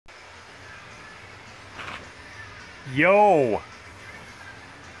Yo!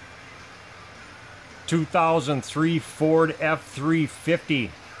 2003 Ford F350.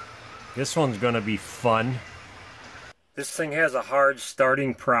 This one's gonna be fun. This thing has a hard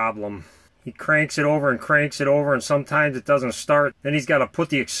starting problem. He cranks it over and sometimes it doesn't start. Then he's got to put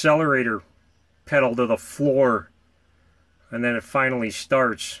the accelerator pedal to the floor and then it finally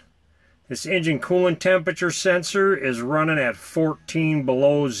starts. This engine coolant temperature sensor is running at 14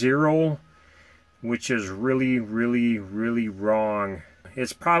 below zero, which is really wrong.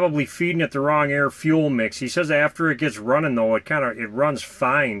 It's probably feeding it the wrong air fuel mix. He says after it gets running though, it runs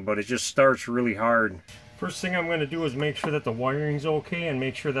fine, but it just starts really hard. First thing I'm going to do is make sure that the wiring's okay and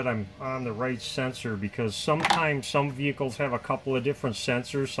make sure that I'm on the right sensor, because sometimes some vehicles have a couple of different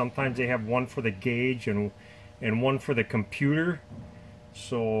sensors. Sometimes they have one for the gauge and one for the computer.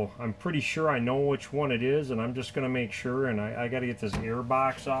 So I'm pretty sure I know which one it is, and I'm just going to make sure. And I got to get this air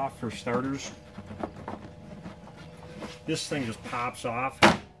box off for starters. This thing just pops off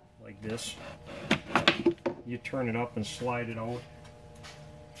like this. You turn it up and slide it out.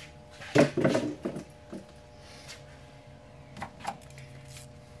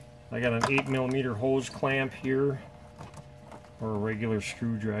 I got an 8mm hose clamp here, or a regular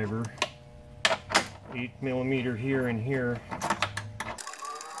screwdriver. 8mm here and here.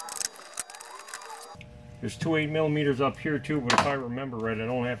 There's two 8mm up here too, but if I remember right, I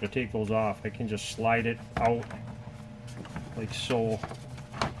don't have to take those off. I can just slide it out like so.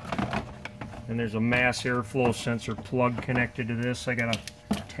 And there's a mass airflow sensor plug connected to this. I got a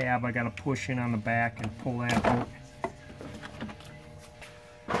tab I got to push in on the back and pull that out.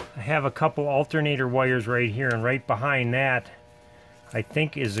 I have a couple alternator wires right here, and right behind that I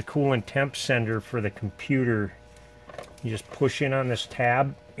think is the coolant temp sender for the computer. You just push in on this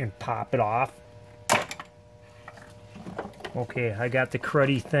tab and pop it off. Okay, I got the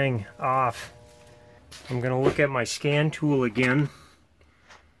cruddy thing off. I'm going to look at my scan tool again.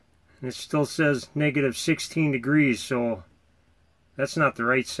 It still says negative 16 degrees, so that's not the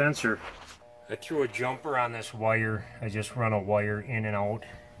right sensor. I threw a jumper on this wire. I just run a wire in and out.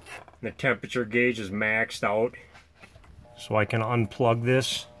 The temperature gauge is maxed out, so I can unplug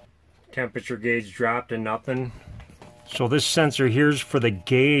this. Temperature gauge dropped to nothing. So this sensor here is for the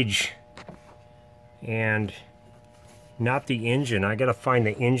gauge and not the engine. I gotta find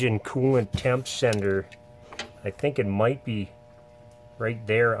the engine coolant temp sender. I think it might be right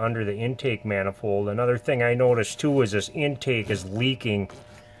there under the intake manifold. Another thing I noticed too is this intake is leaking.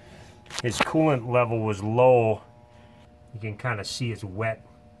 His coolant level was low. You can kind of see it's wet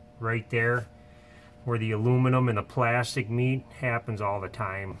right there where the aluminum and the plastic meet. Happens all the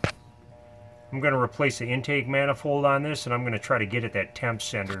time. I'm going to replace the intake manifold on this, and I'm going to try to get at that temp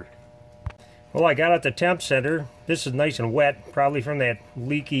sender. Well, I got at the temp sender. This is nice and wet, probably from that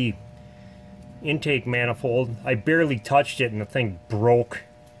leaky intake manifold. I barely touched it and the thing broke.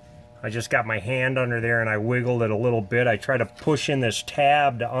 I just got my hand under there and I wiggled it a little bit. I tried to push in this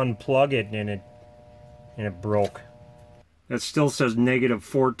tab to unplug it and it broke. That still says negative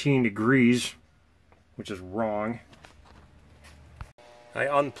 14 degrees, which is wrong. I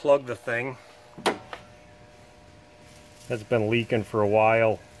unplugged the thing. That's been leaking for a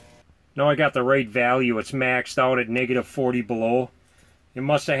while. Now I got the right value. It's maxed out at negative 40 below. It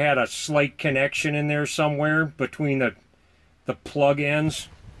must have had a slight connection in there somewhere between the plug ends.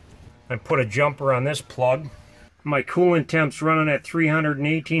 I put a jumper on this plug. My coolant temp's running at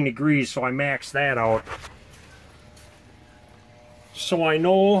 318 degrees, so I maxed that out. So I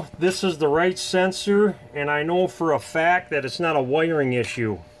know this is the right sensor, and I know for a fact that it's not a wiring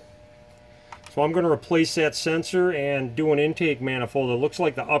issue. So I'm going to replace that sensor and do an intake manifold. It looks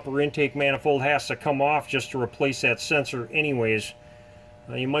like the upper intake manifold has to come off just to replace that sensor anyways.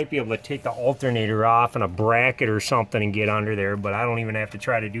 You might be able to take the alternator off and a bracket or something and get under there, but I don't even have to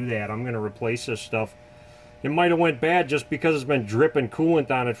try to do that. I'm going to replace this stuff. It might have went bad just because it's been dripping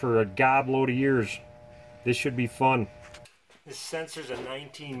coolant on it for a godload of years. This should be fun. This sensor's a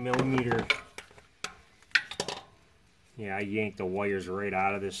 19mm. Yeah, I yanked the wires right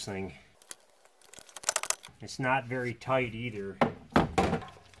out of this thing. It's not very tight either.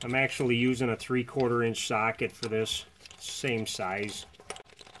 I'm actually using a 3/4 inch socket for this. Same size.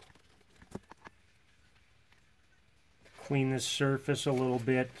 Clean this surface a little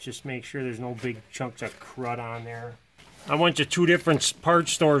bit. Just make sure there's no big chunks of crud on there. I went to 2 different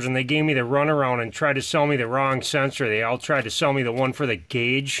parts stores and they gave me the runaround and tried to sell me the wrong sensor. They all tried to sell me the one for the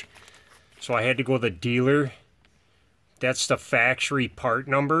gauge. So I had to go to the dealer. That's the factory part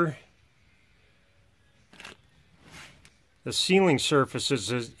number. The sealing surface is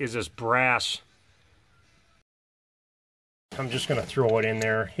this brass. I'm just going to throw it in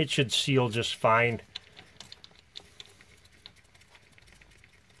there. It should seal just fine.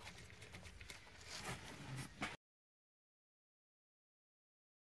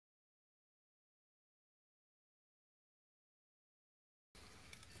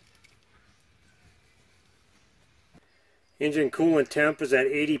 Engine coolant temp is at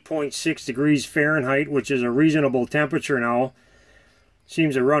 80.6 degrees Fahrenheit, which is a reasonable temperature now.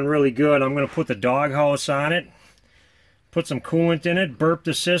 Seems to run really good. I'm going to put the doghouse on it, put some coolant in it, burp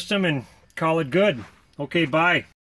the system, and call it good. Okay, bye.